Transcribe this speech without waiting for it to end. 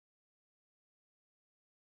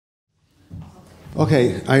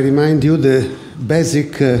Okay, I remind you the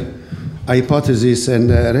basic hypothesis and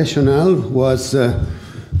rationale was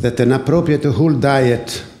that an appropriate whole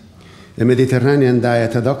diet, a Mediterranean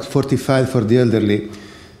diet, ad hoc fortified for the elderly,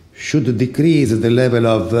 should decrease the level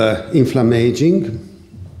of inflammaging.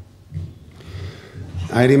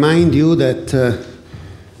 I remind you that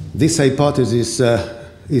this hypothesis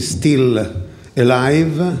is still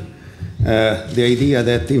alive. The idea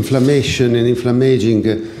that inflammation and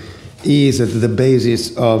inflammaging is at the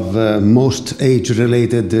basis of most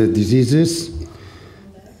age-related diseases.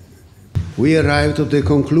 We arrived at the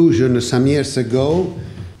conclusion some years ago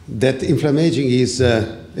that inflammaging has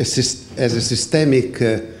a systemic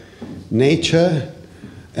nature,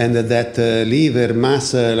 and that liver,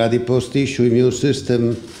 muscle, adipose tissue, immune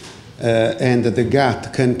system, and the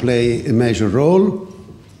gut can play a major role.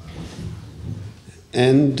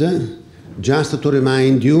 And just to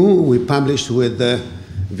remind you, we published with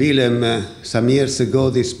Willem some years ago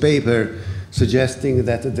this paper suggesting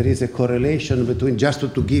that there is a correlation between, just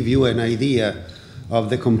to give you an idea of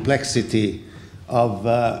the complexity of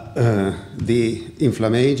the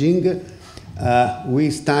inflammaging, we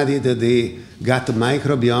studied the gut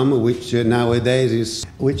microbiome, which nowadays is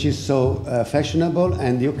so fashionable,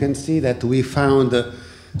 and you can see that we found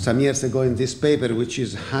some years ago in this paper, which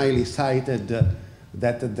is highly cited,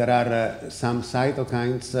 that there are some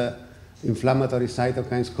cytokines, inflammatory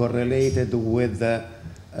cytokines correlated with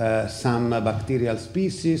some bacterial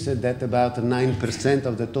species, that about 9%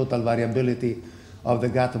 of the total variability of the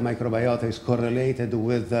gut microbiota is correlated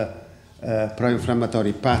with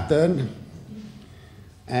pro-inflammatory pattern.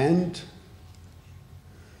 And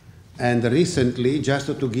recently, just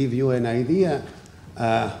to give you an idea,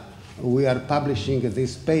 we are publishing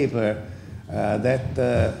this paper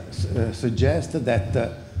that suggests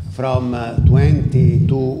that from 20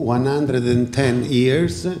 to 110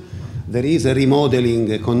 years, there is a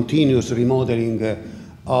remodeling, a continuous remodeling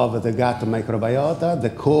of the gut microbiota. The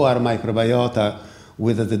core microbiota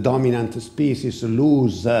with the dominant species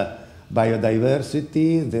lose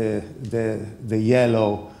biodiversity. The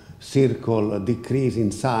yellow circle decrease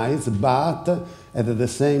in size, but at the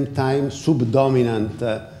same time, subdominant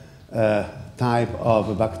type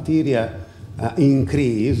of bacteria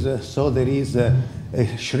increase. So there is a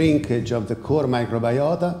shrinkage of the core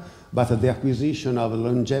microbiota, but the acquisition of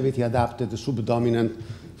longevity-adapted subdominant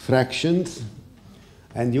fractions.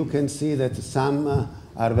 And you can see that some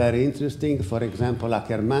are very interesting. For example,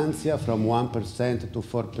 Akkermansia from 1% to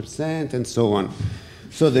 4%, and so on.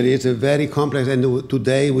 So there is a very complex, and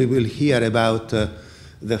today we will hear about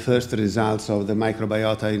the first results of the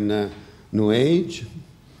microbiota in New Age.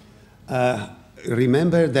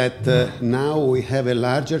 Remember that now we have a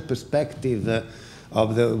larger perspective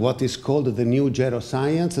of what is called the new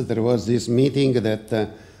geroscience. There was this meeting that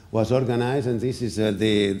was organized, and this is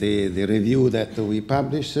the review that we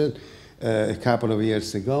published a couple of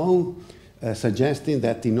years ago, suggesting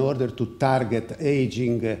that in order to target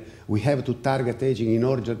aging, we have to target aging in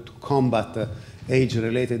order to combat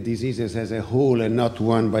age-related diseases as a whole and not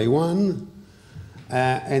one by one.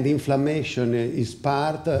 And inflammation is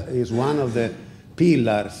one of the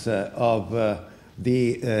pillars of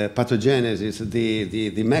the pathogenesis,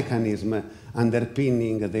 the mechanism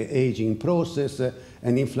underpinning the aging process,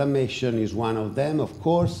 and inflammation is one of them, of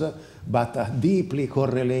course, but deeply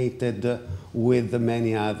correlated with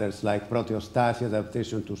many others, like proteostasis,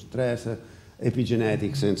 adaptation to stress,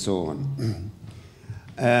 epigenetics, and so on.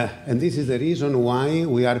 And this is the reason why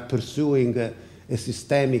we are pursuing a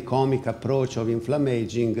systemic omic approach of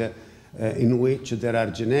inflammaging, in which there are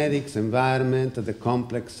genetics, environment, the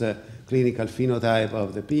complex clinical phenotype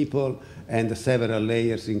of the people, and several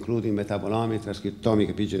layers, including metabolomics,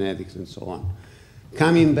 transcriptomics, epigenetics, and so on.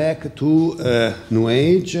 Coming back to New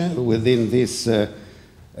Age, within this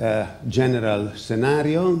general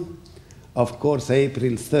scenario, of course,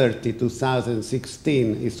 April 30,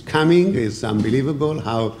 2016 is coming. It's unbelievable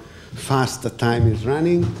how fast the time is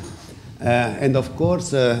running. And of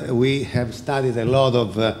course, we have studied a lot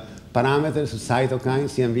of parameters,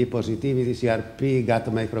 cytokines, CMV positivity, CRP, gut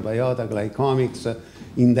microbiota, glycomics,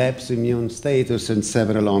 in-depth immune status, and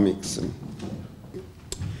several omics.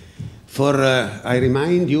 I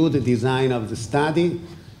remind you the design of the study.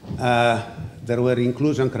 There were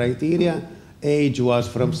inclusion criteria. Age was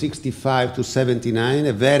from 65 to 79,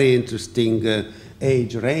 a very interesting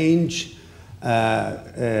age range.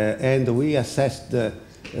 And we assessed,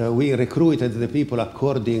 we recruited the people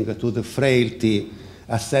according to the frailty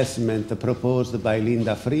assessment proposed by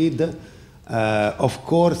Linda Fried. Of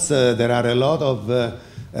course, there are a lot of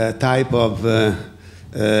type of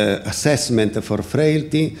assessment for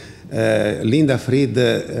frailty. Linda Fried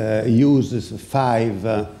uses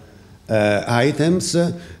 5 items.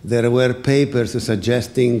 There were papers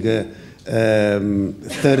suggesting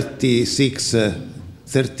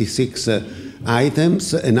 36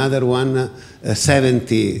 items, another one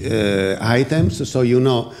 70 items. So you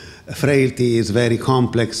know, frailty is very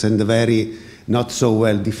complex and very not so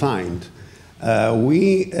well defined.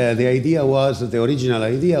 The idea was, the original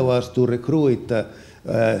idea was to recruit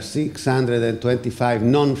 625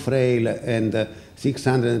 non-frail and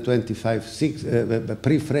 625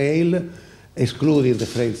 pre-frail, excluding the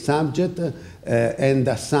frail subject, and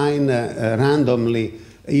assign randomly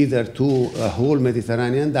either to a whole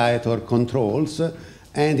Mediterranean diet or controls,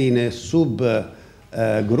 and in a sub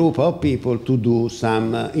group of people to do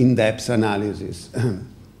some in-depth analysis.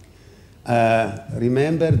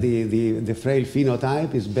 Remember, the frail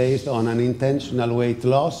phenotype is based on an intentional weight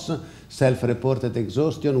loss, self-reported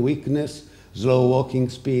exhaustion, weakness, slow walking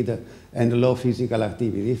speed, and low physical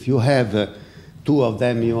activity. If you have 2 of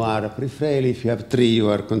them, you are pre-frail. If you have 3, you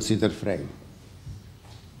are considered frail.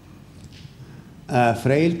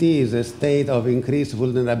 Frailty is a state of increased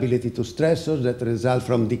vulnerability to stressors that result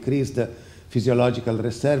from decreased physiological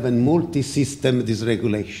reserve and multi-system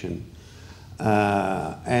dysregulation.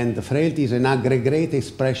 And frailty is an aggregate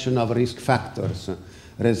expression of risk factors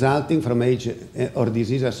resulting from age or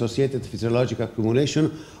disease-associated physiological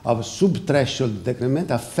accumulation of subthreshold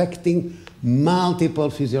decrement affecting multiple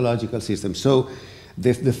physiological systems. So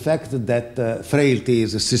the fact that frailty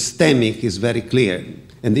is systemic is very clear,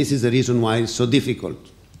 and this is the reason why it's so difficult.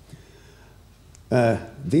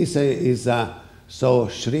 This is so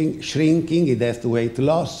shrinking, it has weight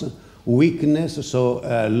loss, weakness, so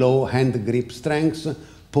low hand grip strength,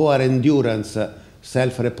 poor endurance,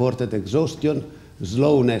 self-reported exhaustion,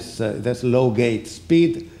 slowness, that's low gait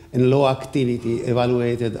speed, and low activity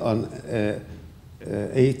evaluated on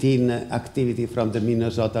 18 activity from the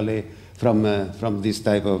Minnesota from this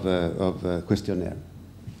type of questionnaire.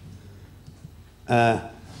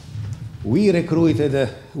 We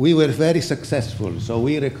were very successful, so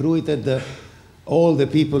we recruited all the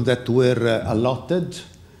people that were allotted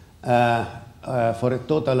for a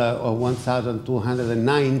total of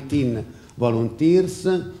 1,219 volunteers,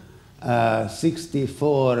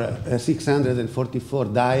 644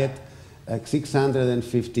 diet,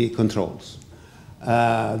 650 controls.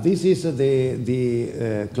 This is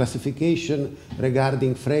the classification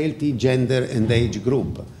regarding frailty, gender, and age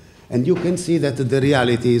group. And you can see that the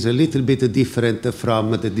reality is a little bit different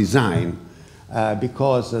from the design.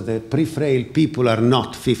 Because the pre-frail people are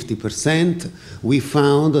not 50%, we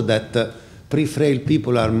found that pre-frail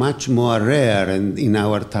people are much more rare in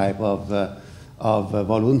our type of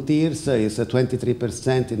volunteers. It's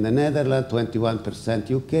 23% in the Netherlands, 21%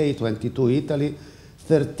 UK, 22 Italy,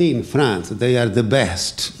 13 France. They are the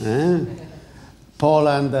best.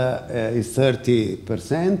 Poland is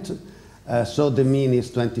 30%, so the mean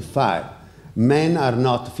is 25. Men are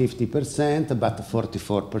not 50%, but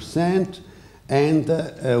 44%. And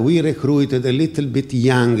we recruited a little bit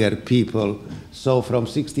younger people, so from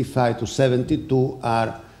 65 to 72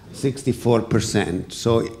 are 64%,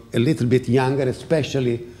 so a little bit younger,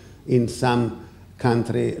 especially in some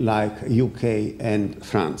countries like UK and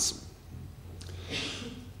France.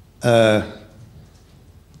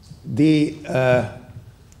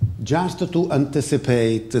 Just to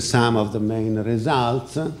anticipate some of the main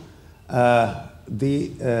results,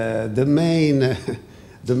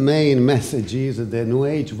 the main message is that the new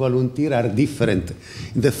age volunteers are different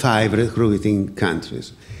in the 5 recruiting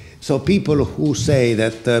countries. So people who say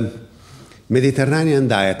that Mediterranean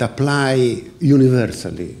diet apply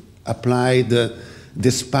universally, applied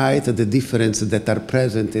despite the differences that are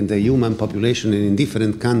present in the human population and in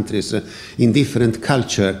different countries, in different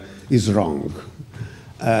culture, is wrong.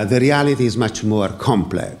 The reality is much more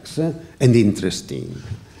complex and interesting.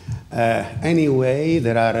 Anyway,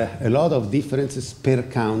 there are a lot of differences per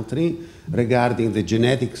country regarding the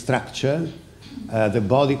genetic structure, the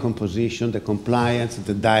body composition, the compliance,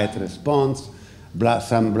 the diet response,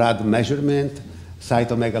 some blood measurement,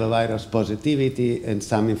 cytomegalovirus positivity, and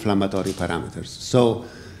some inflammatory parameters. So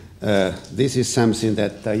this is something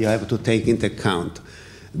that you have to take into account.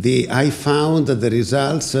 I found the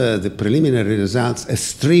results, the preliminary results,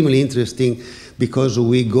 extremely interesting because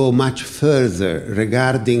we go much further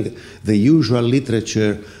regarding the usual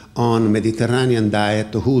literature on Mediterranean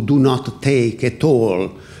diet who do not take at all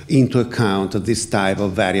into account this type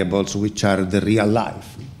of variables which are the real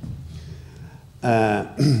life.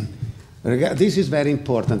 This is very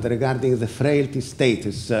important regarding the frailty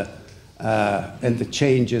status. and the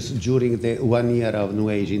changes during the 1 year of New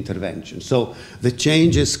Age intervention. So the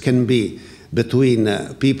changes can be between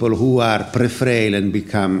people who are pre-frail and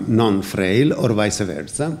become non-frail, or vice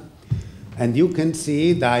versa. And you can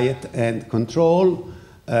see diet and control,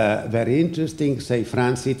 very interesting, say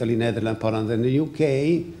France, Italy, Netherlands, Poland, and the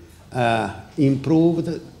UK,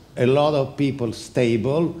 improved, a lot of people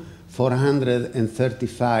stable,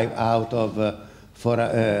 435 out of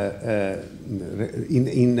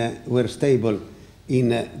were stable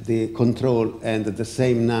in the control, and the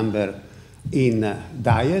same number in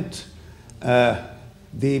diet.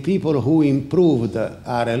 The people who improved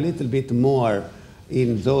are a little bit more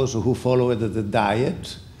in those who followed the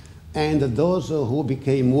diet, and those who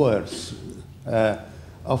became worse,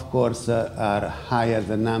 of course, are higher,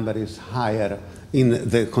 the number is higher in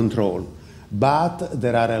the control. But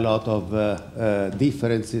there are a lot of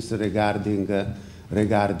differences regarding the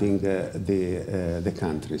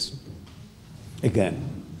countries. Again,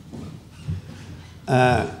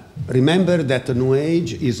 remember that New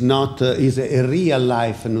Age is a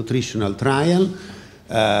real-life nutritional trial,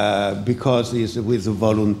 because it's with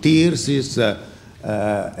volunteers,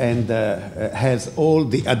 and has all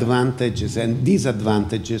the advantages and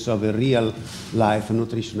disadvantages of a real-life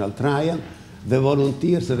nutritional trial. The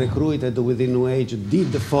volunteers recruited within New Age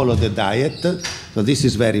did follow the diet, so this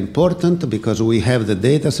is very important because we have the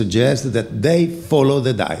data suggest that they follow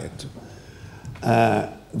the diet.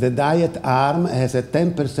 The diet arm has a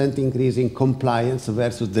 10% increase in compliance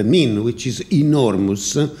versus the mean, which is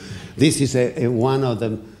enormous. This is one of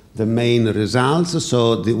the main results.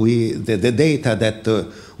 So the data that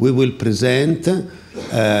we will present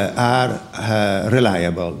are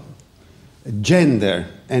reliable. Gender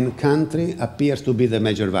and country appears to be the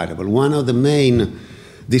major variable. One of the main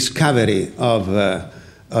discovery of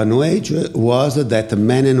New Age was that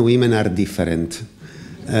men and women are different.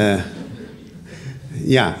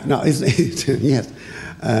 Yeah, no, yes.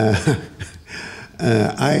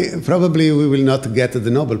 Probably we will not get the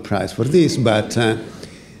Nobel Prize for this, but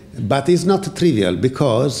it's not trivial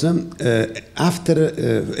because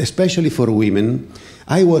especially for women,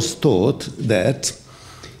 I was taught that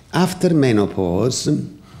after menopause,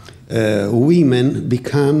 women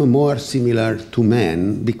become more similar to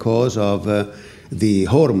men because of the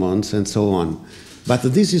hormones and so on. But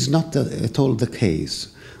this is not at all the case.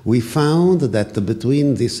 We found that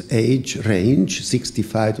between this age range,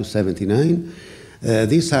 65 to 79,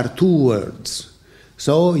 these are two words.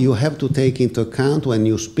 So you have to take into account when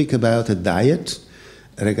you speak about a diet,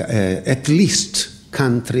 at least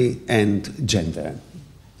country and gender.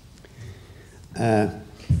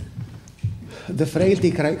 The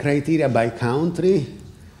frailty criteria by country,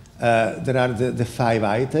 there are the 5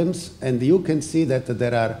 items, and you can see that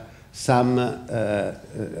there are some,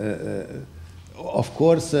 of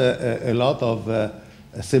course, a lot of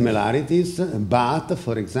similarities, but,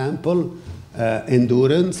 for example,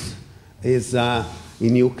 endurance is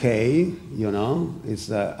in UK, you know,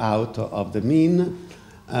 is out of the mean.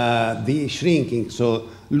 The shrinking, so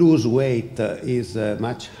lose weight, is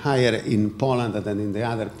much higher in Poland than in the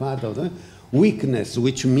other part of the weakness,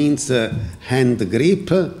 which means hand grip.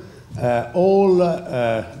 All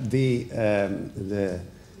the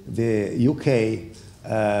UK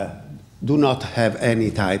do not have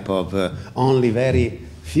any type of, only very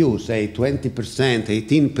few, say 20%,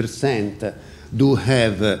 18% do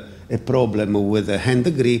have a problem with the hand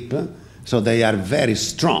grip, so they are very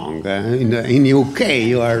strong. In UK,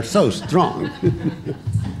 you are so strong.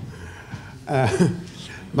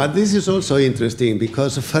 But this is also interesting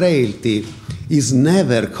because frailty is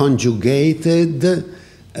never conjugated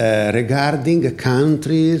regarding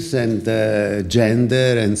countries and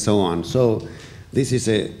gender and so on. So this is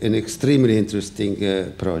an extremely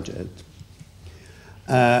interesting project.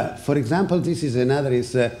 For example, this is another,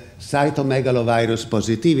 is cytomegalovirus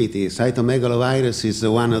positivity. Cytomegalovirus is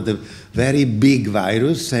one of the very big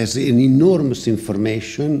virus, has an enormous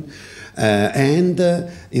information, and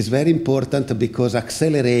is very important because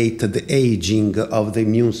accelerate the aging of the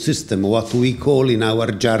immune system, what we call in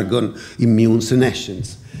our jargon immune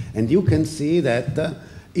senescence. And you can see that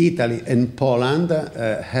Italy and Poland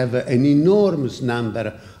have an enormous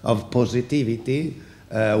number of positivity,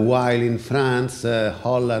 while in France,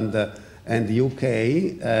 Holland, and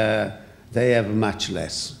UK, they have much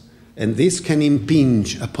less. And this can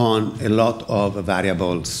impinge upon a lot of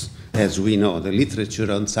variables. As we know, the literature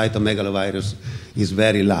on cytomegalovirus is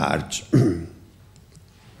very large.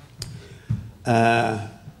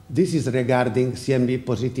 This is regarding CMV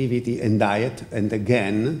positivity and diet, and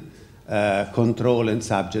again, control and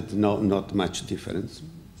subject, not much difference.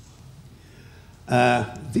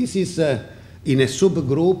 This is In a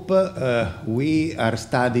subgroup, we are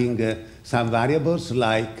studying some variables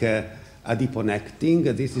like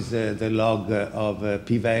adiponectin. This is the log of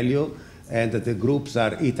p-value, and the groups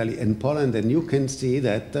are Italy and Poland. And you can see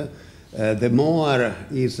that the more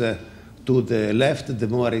is to the left, the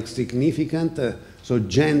more it's significant. So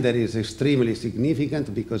gender is extremely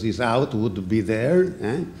significant because its out would be there.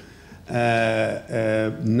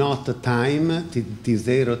 Not time,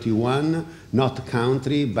 T0, T1, not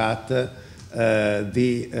country, but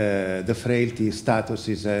the frailty status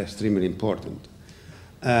is extremely important.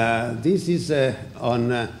 This is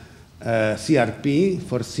on CRP.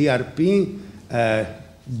 For CRP,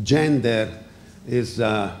 gender is,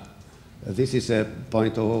 this is a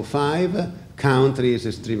 0.05. Country is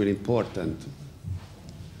extremely important.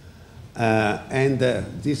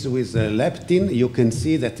 This with leptin, you can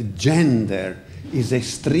see that gender is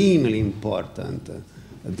extremely important.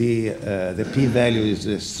 The p-value is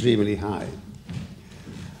extremely high.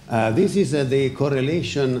 This is the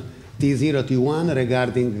correlation T0, T1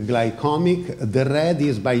 regarding glycomic. The red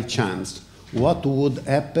is by chance. What would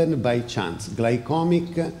happen by chance?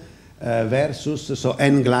 Glycomic versus, so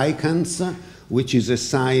N-glycans, which is a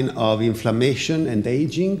sign of inflammation and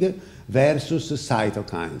aging, versus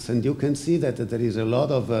cytokines. And you can see that there is a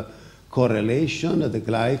lot of correlation. The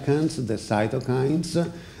glycans, the cytokines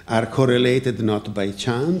are correlated not by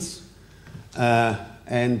chance.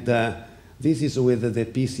 This is with the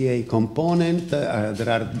PCA component. There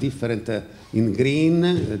are different, in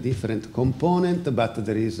green, different components, but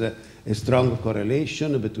there is a strong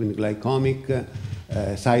correlation between glycomic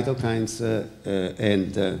cytokines,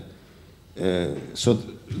 so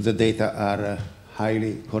the data are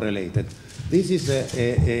highly correlated. This is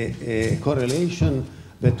a correlation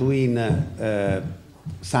between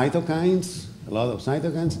cytokines, a lot of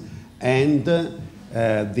cytokines, and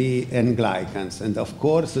the N-glycans. And of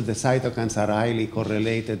course, the cytokines are highly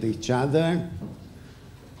correlated to each other.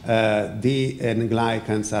 The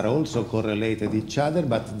N-glycans are also correlated to each other,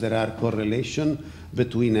 but there are correlation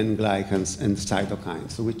between N-glycans and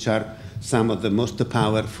cytokines, which are some of the most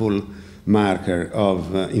powerful marker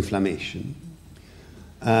of inflammation.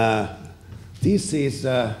 This is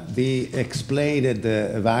the explained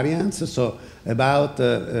variance. So about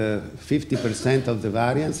 50% of the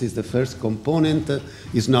variance is the first component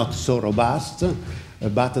is not so robust,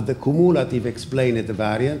 but the cumulative explained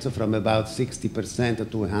variance from about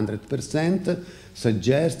 60% to 100%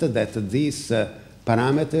 suggests that these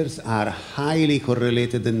parameters are highly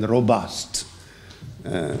correlated and robust.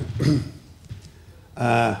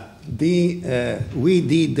 We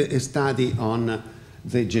did a study on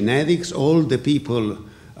the genetics. All the people,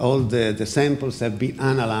 all the samples have been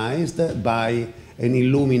analyzed by an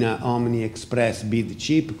Illumina Omni Express bead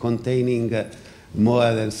chip containing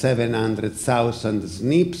more than 700,000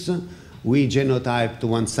 SNPs. We genotyped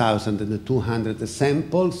 1,200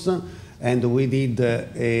 samples, and we did,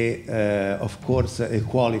 of course, a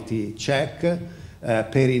quality check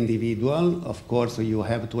per individual. Of course, you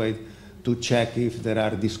have to check if there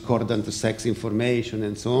are discordant sex information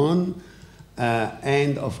and so on.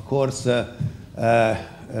 And of course, there are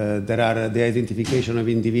the identification of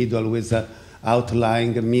individual with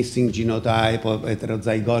outlying missing genotype of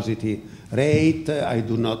heterozygosity rate. I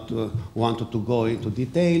do not want to go into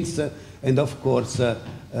details. And of course,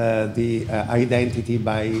 the identity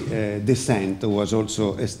by descent was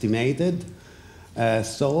also estimated.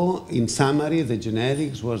 So in summary, the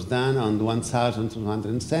genetics was done on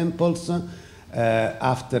 1,200 samples.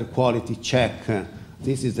 After quality check,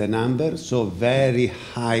 this is the number, so very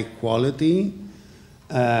high quality.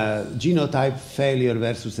 Genotype failure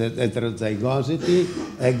versus heterozygosity.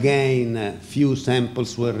 Again, few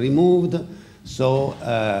samples were removed. So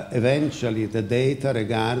eventually the data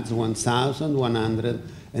regards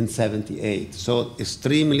 1,178. So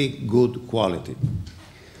extremely good quality.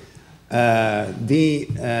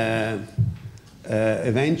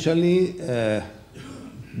 Eventually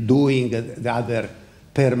doing the other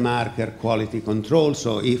per marker quality control.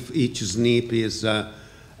 So if each SNP is well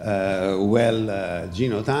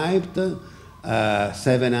genotyped,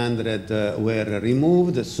 700 were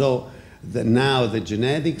removed. So now the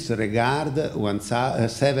genetics regard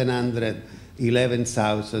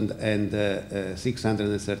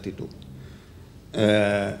 711,632.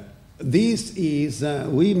 This is,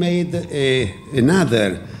 we made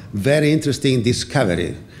another very interesting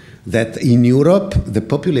discovery, that in Europe, the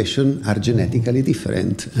population are genetically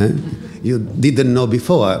different. You didn't know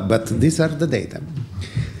before, but these are the data.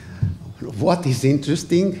 What is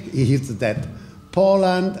interesting is that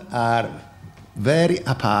Poland are very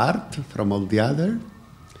apart from all the other.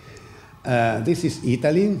 This is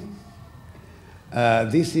Italy.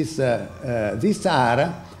 These are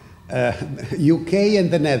UK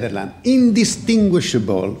and the Netherlands,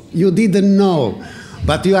 indistinguishable. You didn't know,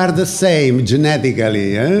 but you are the same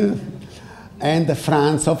genetically. And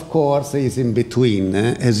France, of course, is in between.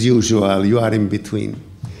 As usual, you are in between.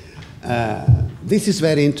 This is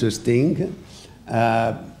very interesting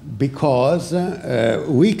because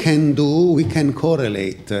we can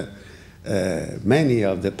correlate many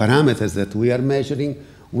of the parameters that we are measuring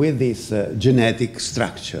with this genetic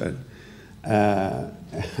structure.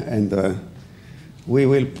 And we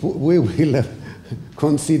will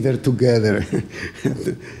consider together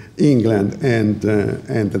England and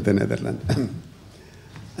the Netherlands.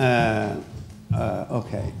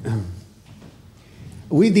 Okay.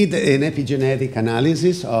 We did an epigenetic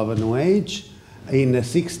analysis of New Age in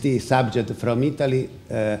 60 subjects from Italy,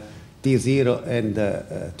 T0 and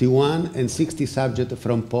T1, and 60 subjects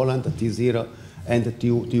from Poland, T0 and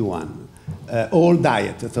T1. All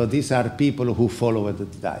diet, so these are people who followed the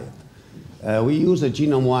diet. We use a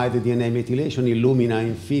genome-wide DNA methylation Illumina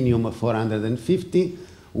Infinium 450,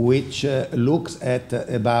 which looks at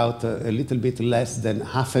about a little bit less than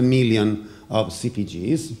 500,000 of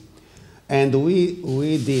CPGs. And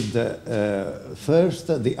we did first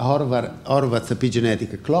the Horvath's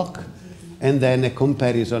epigenetic clock, and then a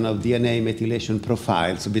comparison of DNA methylation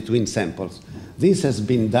profiles between samples. This has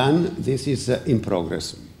been done. This is in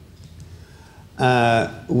progress.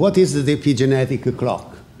 What is the epigenetic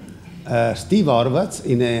clock? Steve Horvath,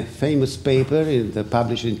 in a famous paper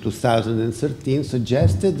published in 2013,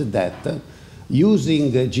 suggested that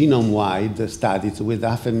using genome-wide studies with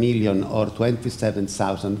 500,000 or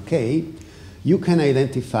 27,000 K, you can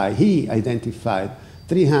identify, he identified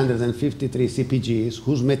 353 CPGs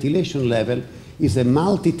whose methylation level is a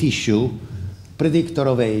multi-tissue predictor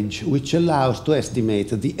of age, which allows to estimate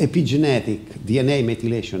the epigenetic DNA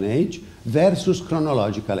methylation age versus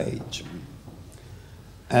chronological age.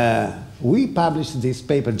 We published this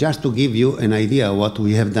paper just to give you an idea of what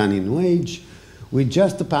we have done in New Age. We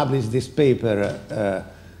just published this paper,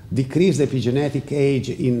 Decreased Epigenetic Age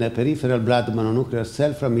in Peripheral Blood Mononuclear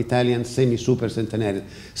Cell from Italian Semi-Supercentenarians.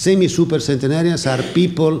 Semi-Supercentenarians are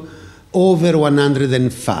people over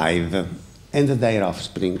 105 and their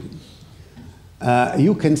offspring.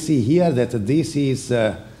 You can see here that this is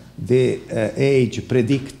the age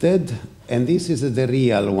predicted, and this is the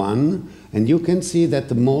real one. And you can see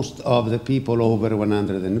that most of the people over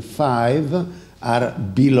 105 are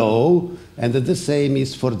below, and the same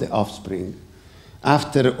is for the offspring.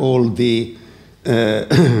 After all the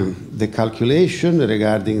calculation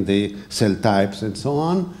regarding the cell types and so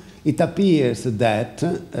on, it appears that,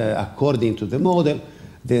 according to the model,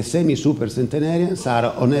 the semi-supercentenarians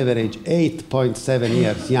are on average 8.7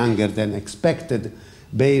 years younger than expected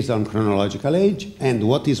based on chronological age, and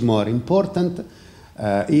what is more important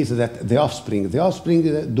is that the offspring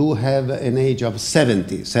do have an age of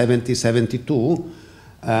 72,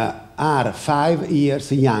 are 5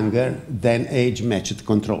 years younger than age-matched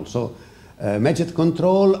control. So matched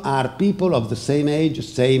control are people of the same age,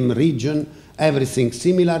 same region, everything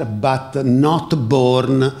similar, but not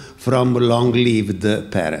born from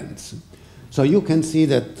long-lived parents. So you can see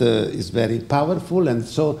that it's very powerful, and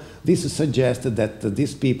so this suggests that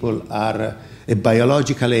these people are a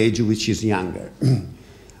biological age which is younger.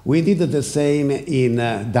 We did the same in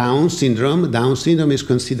Down syndrome. Down syndrome is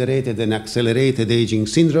considered an accelerated aging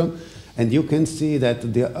syndrome, and you can see that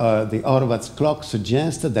the Horvath's clock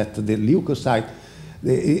suggests that the leukocyte,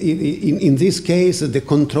 in this case, the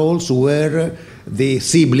controls were the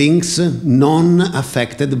siblings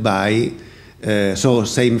non-affected by, so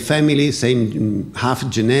same family, same half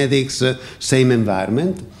genetics, same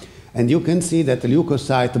environment. And you can see that the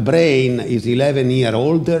leukocyte brain is 11 years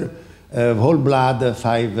older, whole blood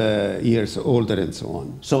 5 years older, and so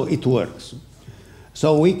on. So it works.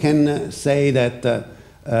 So we can say that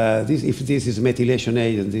if this is methylation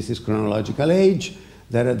age and this is chronological age,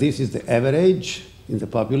 this is the average in the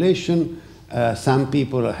population. Some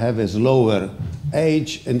people have a slower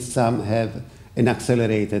age and some have an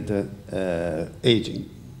accelerated aging.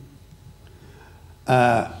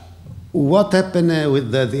 What happened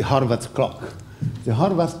with the Horvath's clock? The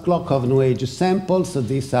Horvath's clock of New Age samples,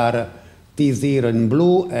 these are T0 in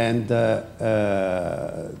blue and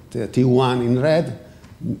T1 in red.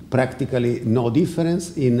 Practically no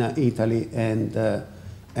difference in Italy and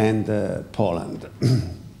Poland.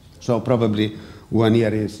 So probably 1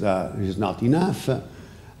 year is not enough.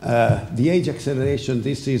 The age acceleration,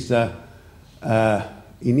 this is in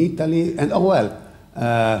Italy, and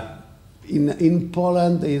in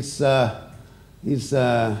Poland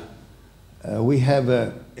we have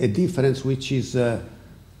a difference which is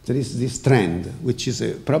there is this trend, which is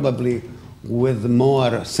probably with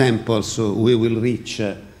more samples we will reach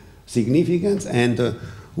significance, and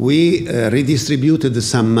we redistributed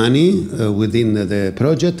some money within the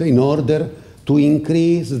project in order to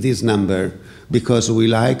increase this number, because we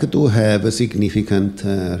like to have significant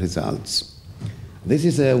results. This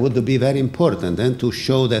is, would be very important, and to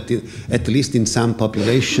show that at least in some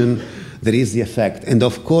population there is the effect. And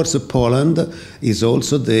of course Poland is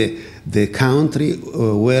also the country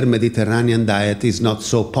where Mediterranean diet is not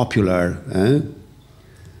so popular.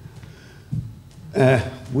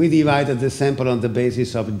 We divided the sample on the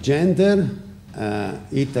basis of gender,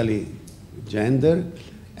 Italy gender,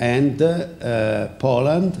 and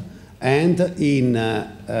Poland, and in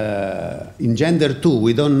gender 2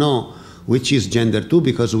 we don't know which is gender 2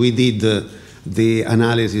 because we did the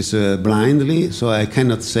analysis blindly, so I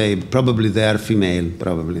cannot say. Probably they are female,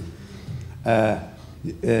 probably.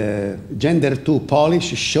 Gender 2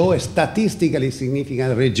 Polish show a statistically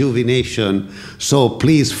significant rejuvenation, so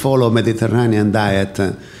please follow Mediterranean diet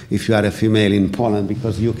if you are a female in Poland,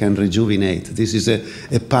 because you can rejuvenate. This is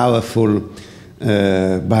a powerful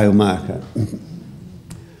biomarker.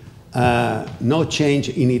 No change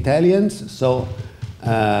in Italians, so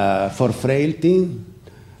for frailty,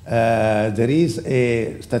 there is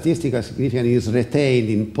a statistical significance is retained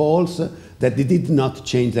in Poles that they did not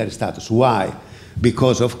change their status. Why?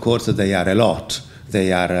 Because of course they are a lot.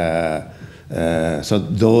 They are so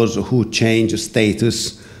those who change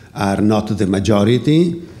status are not the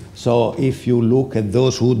majority. So if you look at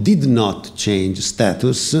those who did not change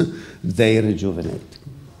status, they rejuvenate.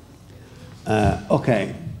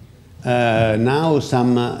 Okay. Now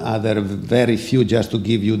some other very few, just to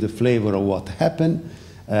give you the flavor of what happened.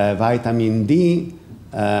 Vitamin D.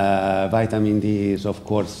 Vitamin D is of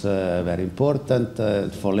course very important.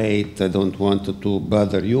 Folate, I don't want to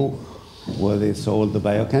bother you with this all the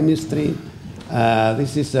biochemistry.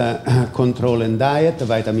 This is control and diet.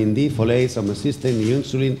 Vitamin D, folate, homocysteine,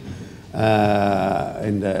 insulin,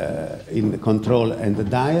 in the control and the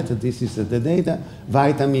diet. This is the data.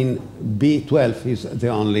 Vitamin B12 is the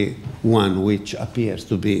only one which appears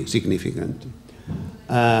to be significant.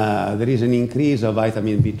 There is an increase of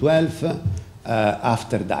vitamin B12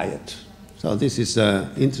 after diet. So this is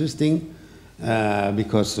interesting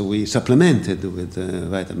because we supplemented with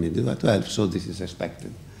vitamin B12, so this is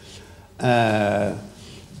expected.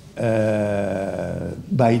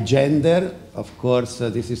 By gender, of course,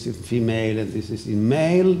 this is in female and this is in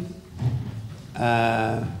male.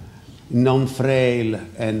 Non-frail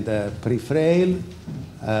and pre-frail.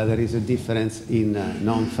 There is a difference in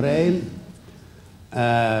non-frail.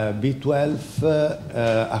 B12,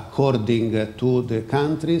 according to the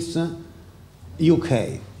countries.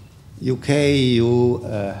 UK, you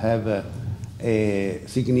have a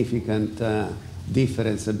significant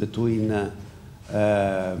difference between,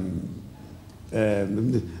 there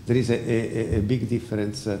is a big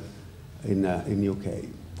difference in UK.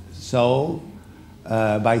 So,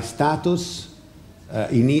 by status,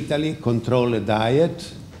 in Italy, controlled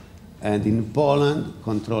diet, and in Poland,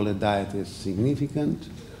 controlled diet is significant.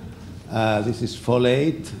 This is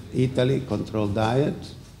folate, Italy, controlled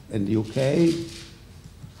diet, and UK.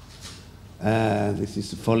 This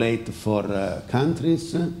is folate for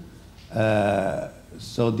countries.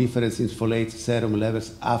 So difference in folate serum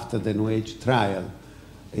levels after the New Age trial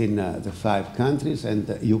in the 5 countries, and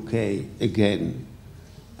the UK again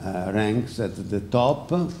ranks at the top.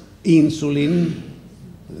 Insulin,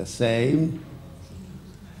 the same.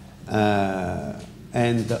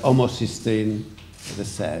 And homocysteine, the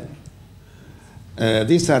same.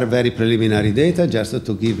 These are very preliminary data, just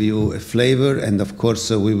to give you a flavor, and of course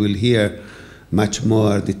we will hear much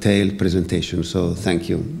more detailed presentation, so thank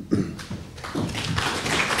you.